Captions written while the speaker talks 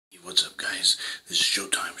What's up, guys? This is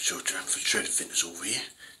Showtime. Showtime for Shredded Fitness over here.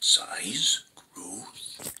 Size,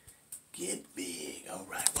 growth, get big.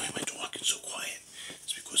 Alright, why am I talking so quiet?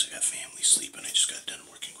 It's because I got family sleeping. I just got done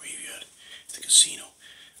working graveyard at the casino.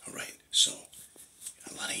 Alright, so,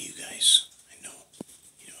 a lot of you guys, I know,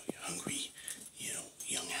 you're hungry,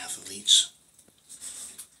 young athletes,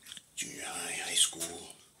 junior high, high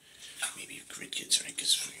school, maybe grid kids, right?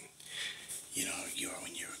 Because you are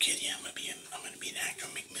when you're a kid. Yeah, I'm gonna be an actor,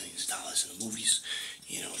 make millions of dollars in the movies.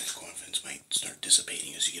 That confidence might start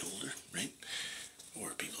dissipating as you get older, right?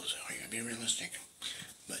 Or people say, "Are you gonna be realistic?"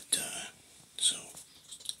 But so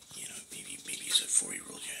maybe as a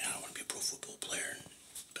 4-year-old, I don't want to be a pro football player.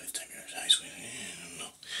 By the time you're in high school, I don't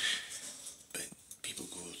know. But people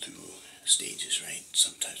go through stages, right?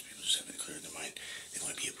 Sometimes people just haven't cleared their mind. They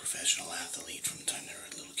want to be a professional athlete from the time they're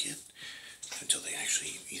a little kid until they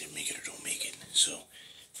actually either make it or don't make it. So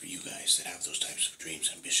for you guys that have those types of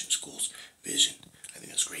dreams, ambitions, goals, vision, I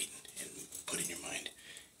think that's great. And put in your mind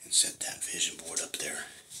and set that vision board up there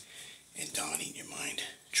and dominate your mind.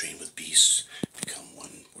 Train with beasts, become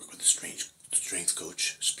one, work with a strength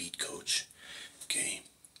coach, speed coach, okay?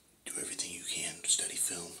 Do everything you can, study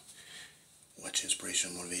film, watch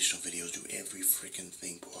inspirational, motivational videos, do every freaking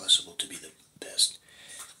thing possible to be the best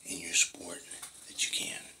in your sport that you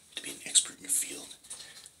can, to be an expert in your field,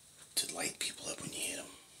 to light people up when you hit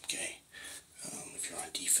them, okay? If you're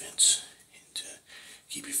on defense, and to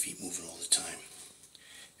keep your feet moving all the time.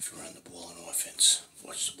 If you're on the ball on offense,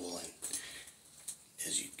 watch the ball and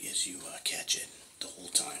as you catch it the whole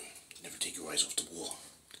time. Never take your eyes off the ball.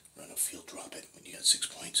 Run upfield, drop it when you got 6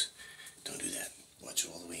 points. Don't do that. Watch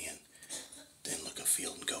it all the way in. Then look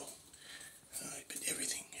upfield and go. But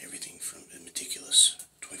everything from meticulous,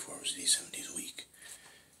 24 hours a day, 7 days a week.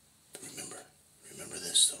 But remember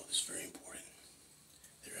this though, this is very important.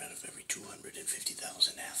 They're out of every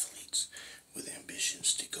 250,000 athletes with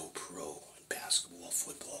ambitions to go pro in basketball,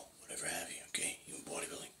 football, whatever have you, okay? Even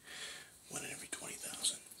bodybuilding. 1 in every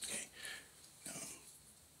 20,000, okay?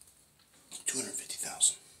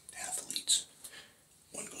 250,000 athletes.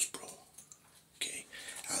 One goes pro, okay?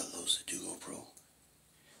 Out of those that do go pro,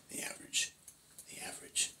 the average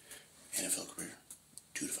NFL career,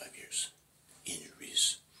 2 to 5 years.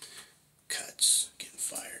 Injuries, cuts, getting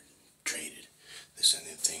fired, traded, this and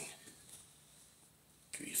that thing.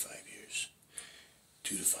 3 to 5 years.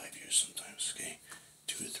 2 to 5 years sometimes, okay?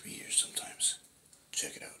 2 to 3 years sometimes.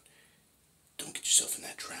 Check it out. Don't get yourself in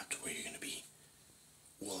that trap to where you're going to be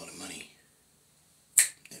well out of money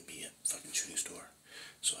and be a fucking shooting star.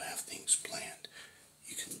 So have things planned.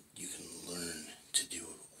 You can learn to do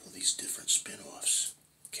all these different spin-offs,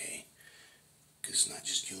 okay? Because it's not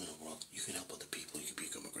just you in the world. You can help other people. You can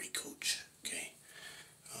become a great coach, okay?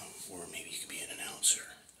 Or maybe you can be an announcer.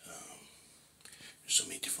 There's so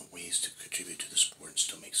many different ways to contribute to the sport and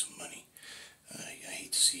still make some money. I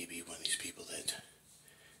hate to see you be one of these people that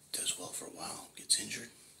does well for a while, gets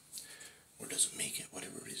injured, or doesn't make it,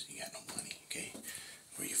 whatever it is, you got no money, okay?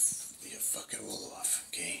 Or you fuck it all off,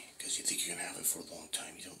 okay? Because you think you're gonna have it for a long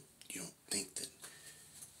time. You don't think that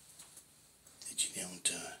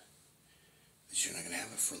you're not gonna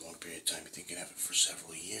have it for a long period of time. You think you're gonna have it for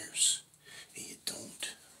several years, and you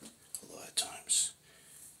don't a lot of times.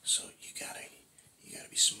 So you gotta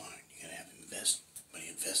be smart. You gotta have money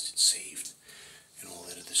invested, saved, and all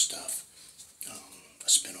that other stuff. A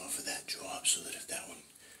spin-off of that job so that if that one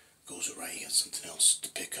goes awry, you got something else to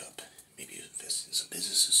pick up. Maybe you invest in some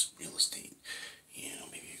businesses, real estate,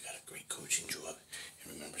 maybe you got a great coaching job.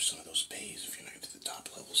 And remember, some of those pays, if you're not at the top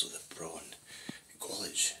levels of the pro and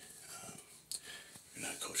college, you're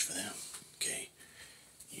not a coach for them, okay?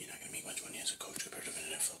 You're not going to make much money as a coach compared to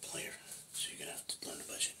an NFL player. So you're going to have to learn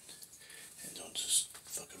a budget. And don't just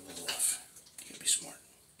fucking roll off. You got to be smart.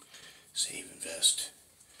 Save, invest.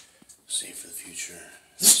 Save for the future,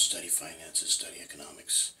 study finances, study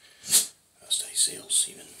economics, study sales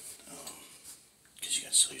even, because you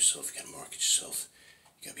got to sell yourself, you got to market yourself,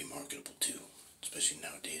 you got to be marketable too, especially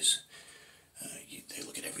nowadays. They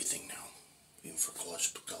look at everything now, even for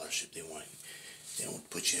scholarship, they don't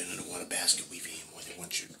put you in a water basket weaving anymore. They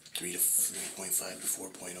want your 3.5 to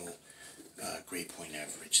 4.0 grade point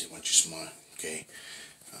average. They want you smart, okay?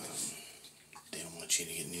 They don't want you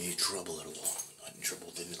to get in any trouble at all. Not in trouble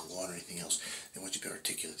with the law or anything else. They want you to be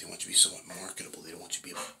articulate. They want you to be somewhat marketable. They don't want you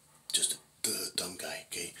to be just a dumb guy,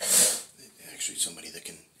 okay? Actually, somebody that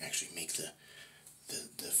can actually make the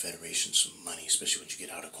federation some money, especially once you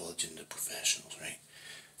get out of college into professionals, right?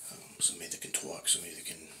 Somebody that can talk, somebody that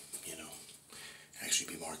can,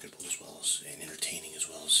 actually be marketable as well as, and entertaining as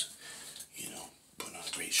well as, putting on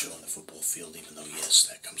a great show on the football field, even though, yes,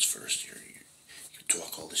 that comes first. You're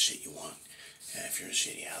talk all the shit you want. And if you're a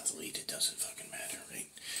shitty athlete, it doesn't fucking matter, right?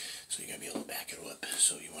 So you gotta be able to back it up.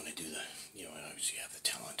 So you want to do the, obviously you have the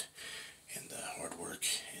talent and the hard work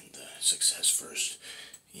and the success first,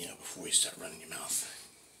 before you start running your mouth,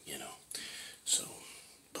 So,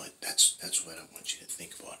 but that's what I want you to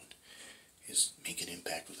think about, is make an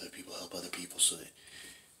impact with other people, help other people, so that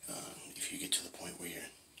if you get to the point where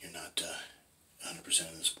you're not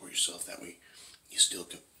 100% in the sport yourself, that way you still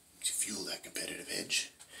can fuel that competitive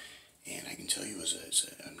edge. And I can tell you,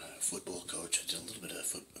 I'm not a football coach. I did a little bit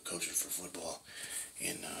of coaching for football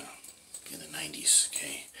in the 90s,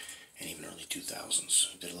 okay, and even early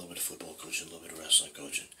 2000s. Did a little bit of football coaching, a little bit of wrestling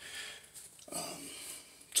coaching.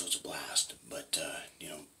 So it's a blast. But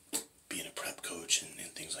being a prep coach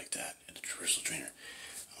and things like that, and a personal trainer,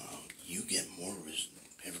 you get more.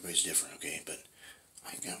 Everybody's different, okay, but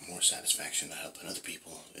I got more satisfaction to helping other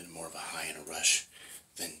people and more of a high and a rush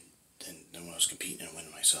than when I was competing and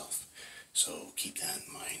winning myself. So keep that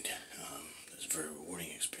in mind. It's a very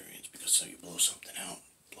rewarding experience, because so you blow something out,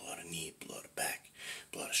 blow out a knee, blow out a back,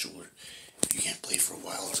 blow out a shoulder. If you can't play for a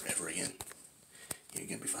while or ever again, you're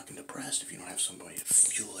gonna be fucking depressed if you don't have somebody to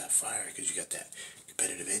fuel that fire, because you got that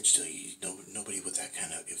competitive edge still. Nobody with that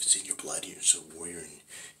kind of, if it's in your blood, you're so warrior and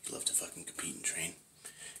you love to fucking compete and train.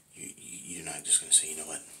 You're not just gonna say, you know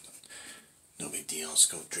what, no big deal, let's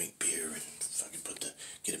go drink beer and fucking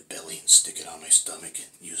get a belly and stick it on my stomach and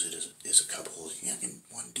use it as a cup holder. You're not gonna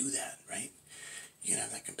want to do that, right? You can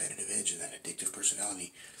have that competitive edge and that addictive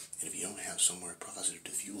personality, and if you don't have somewhere positive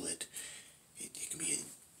to fuel it, it can be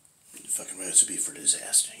a fucking recipe for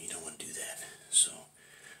disaster. You don't want to do that. So,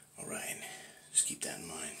 alright, just keep that in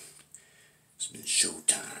mind. It's been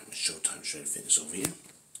Showtime. Showtime Shred Fitness over here.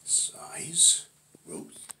 Size,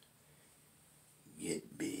 growth,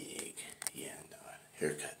 get big. Yeah, and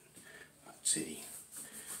haircut. Dot City.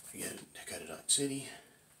 I got it at Dot City,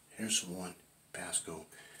 Hair Salon, Pasco,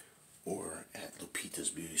 or at Lupita's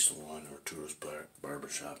Beauty Salon or Arturo's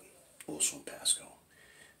Barbershop, also in Pasco.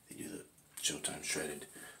 They do the Showtime Shredded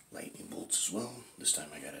lightning bolts as well. This time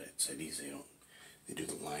I got it at Cedis. They do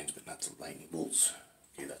the lines but not the lightning bolts.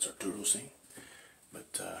 Okay, that's Arturo's thing.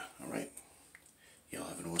 But alright, y'all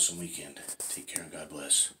have an awesome weekend. Take care and God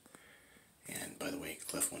bless. And by the way,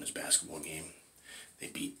 Clef won his basketball game. They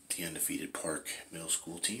beat the undefeated Park Middle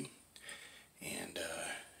School team, and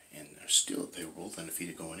they were both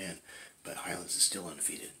undefeated going in, but Highlands is still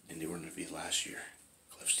undefeated, and they were undefeated last year.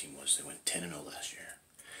 Clef's team was. They went 10-0 last year.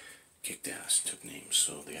 Kicked ass, took names.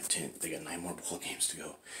 So they got 9 more ball games to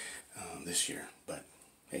go this year. But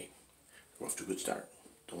hey, we're off to a good start.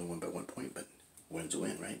 They only won by 1 point, but win's a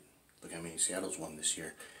win, right? Look how many Seattle's won this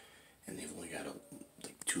year, and they've only got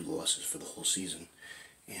like 2 losses for the whole season,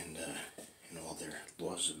 and all their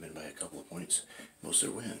losses have been by a couple of points. Most of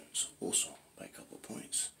their wins also by a couple of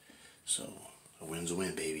points. So a win's a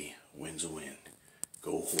win, baby. A win's a win.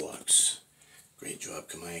 Go Hawks. Great job,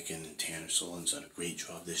 Kamiakin, and Tanner Sullivan's done a great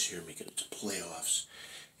job this year, making it to playoffs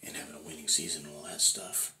and having a winning season and all that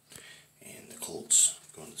stuff. And the Colts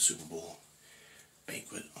going to the Super Bowl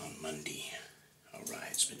banquet on Monday.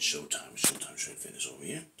 Alright, it's been Showtime. Showtime Shred Fitness over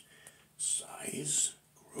here.